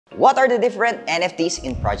What are the different NFTs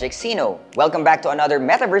in Project XENO? Welcome back to another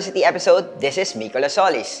Metaversity episode. This is Miko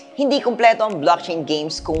Lasolis. Hindi kumpleto ang blockchain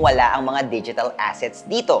games kung wala ang mga digital assets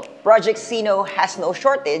dito. Project XENO has no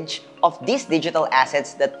shortage of these digital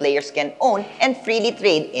assets that players can own and freely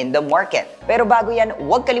trade in the market. Pero bago yan,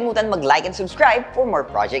 huwag kalimutan mag-like and subscribe for more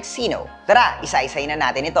Project XENO. Tara, isa-isayin na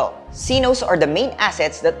natin ito. XENOs are the main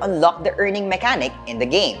assets that unlock the earning mechanic in the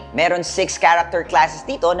game. Meron 6 character classes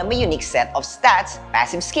dito na may unique set of stats,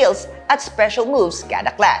 passive skills, at special moves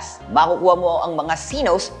kada class. Makukuha mo ang mga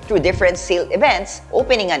XENOs through different sale events,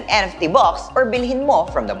 opening an NFT box, or bilhin mo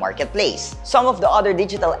from the marketplace. Some of the other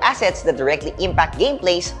digital assets that directly impact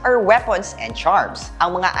gameplays are weapons and charms.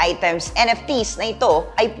 Ang mga items NFTs na ito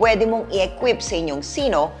ay pwede mong i-equip sa inyong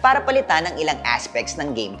XENO para palitan ang ilang aspects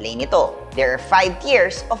ng gameplay nito. There are 5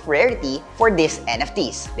 tiers of rarity for these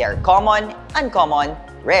NFTs. They are common, uncommon,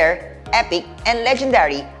 rare, epic, and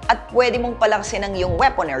legendary, at pwede mong palakasin ang iyong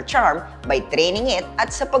weapon or charm by training it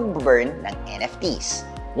at sa pag-burn ng NFTs.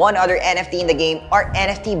 One other NFT in the game are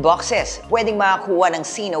NFT boxes. Pwedeng makakuha ng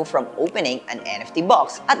XENO from opening an NFT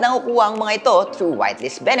box at nakukuha ang mga ito through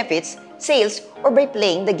whitelist benefits, sales, or by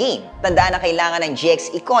playing the game. Tandaan na kailangan ng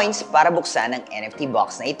GXE coins para buksan ang NFT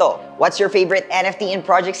box na ito. What's your favorite NFT in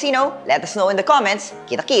Project XENO? Let us know in the comments.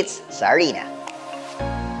 Kita-kits sa arena!